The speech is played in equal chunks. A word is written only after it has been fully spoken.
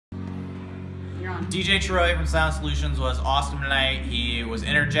You're on. DJ Troy from Sound Solutions was awesome tonight. He was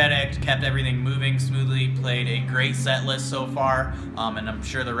energetic, kept everything moving smoothly, played a great set list so far, and I'm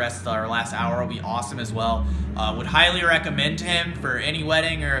sure the rest of our last hour will be awesome as well. Would highly recommend him for any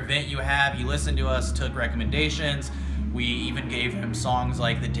wedding or event you have. He listened to us, took recommendations. We even gave him songs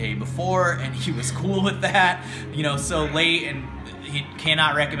like The Day Before, and he was cool with that. You know, so late, and he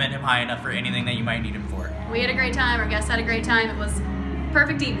cannot recommend him high enough for anything that you might need him for. We had a great time. Our guests had a great time. It was a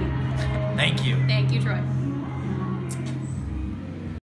perfect evening. Thank you. Thank you, Troy.